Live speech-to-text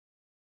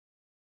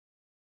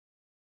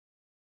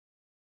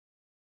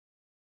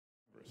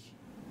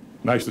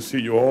Nice to see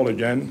you all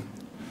again.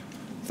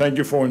 Thank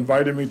you for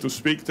inviting me to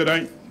speak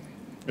today.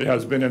 It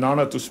has been an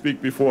honor to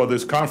speak before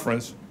this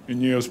conference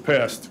in years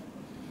past,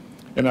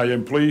 and I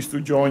am pleased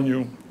to join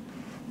you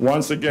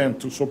once again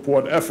to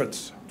support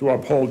efforts to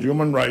uphold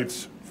human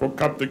rights for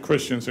Coptic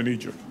Christians in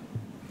Egypt.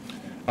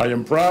 I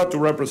am proud to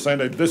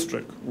represent a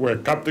district where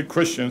Coptic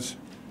Christians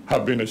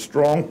have been a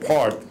strong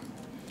part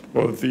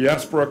of the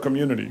diaspora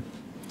community.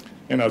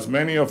 And as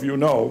many of you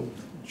know,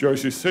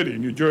 Jersey City,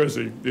 New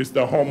Jersey, is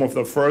the home of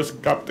the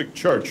first Coptic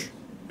church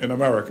in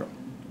America.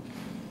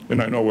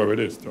 And I know where it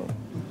is, though.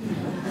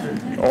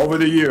 Over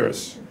the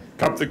years,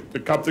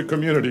 the Coptic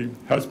community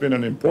has been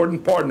an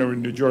important partner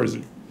in New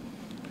Jersey.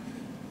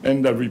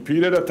 And the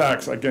repeated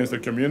attacks against the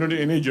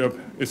community in Egypt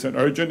is an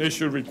urgent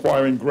issue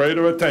requiring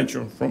greater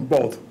attention from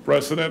both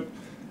President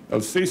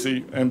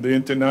El-Sisi and the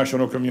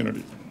international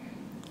community.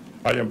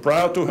 I am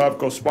proud to have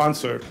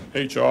co-sponsored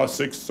H.R.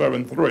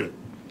 673,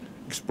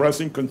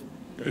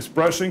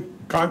 expressing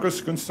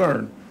Congress'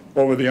 concern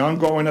over the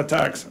ongoing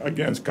attacks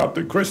against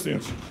Coptic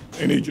Christians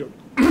in Egypt.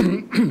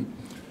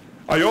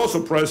 I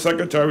also pressed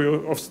Secretary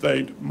of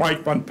State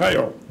Mike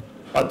Pompeo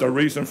at the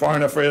recent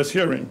Foreign Affairs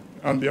hearing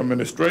on the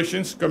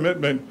administration's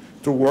commitment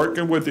to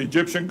working with the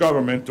Egyptian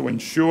government to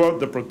ensure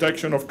the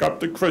protection of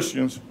Coptic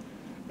Christians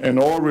and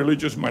all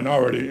religious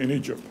minority in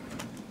Egypt.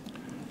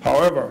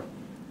 However,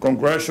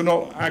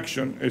 congressional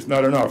action is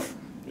not enough.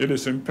 It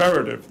is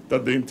imperative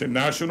that the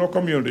international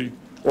community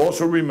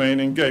also remain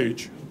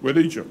engaged with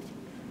Egypt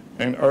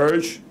and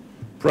urge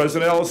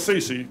President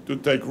El-Sisi to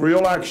take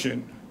real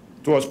action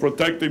towards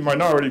protecting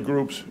minority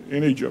groups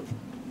in Egypt.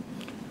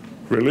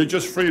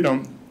 Religious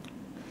freedom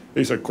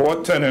is a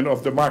core tenet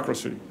of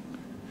democracy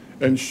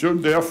and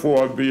should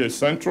therefore be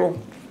central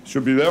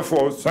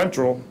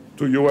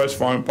to U.S.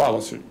 foreign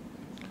policy.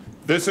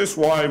 This is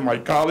why my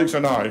colleagues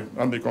and I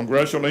on the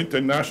Congressional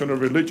International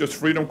Religious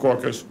Freedom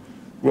Caucus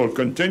will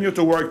continue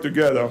to work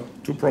together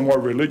to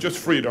promote religious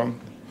freedom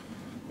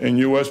in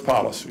U.S.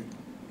 policy.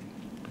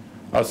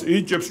 As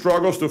Egypt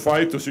struggles to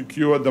fight to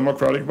secure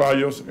democratic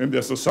values in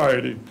their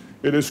society,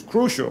 it is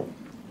crucial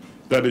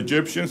that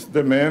Egyptians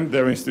demand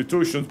their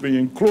institutions be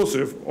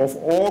inclusive of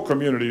all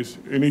communities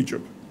in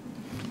Egypt.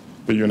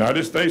 The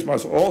United States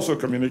must also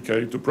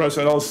communicate to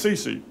President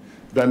El-Sisi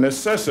the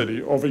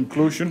necessity of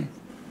inclusion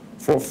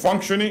for a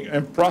functioning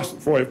and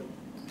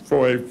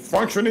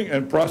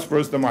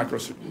prosperous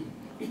democracy.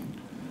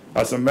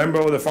 As a member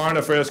of the Foreign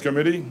Affairs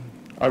Committee,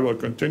 I will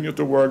continue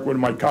to work with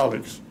my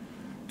colleagues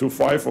to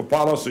fight for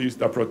policies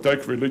that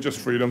protect religious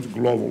freedoms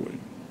globally.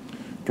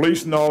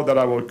 Please know that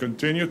I will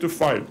continue to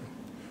fight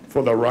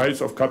for the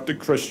rights of Coptic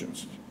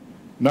Christians,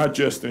 not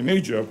just in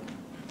Egypt,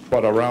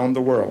 but around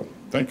the world.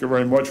 Thank you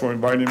very much for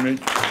inviting me.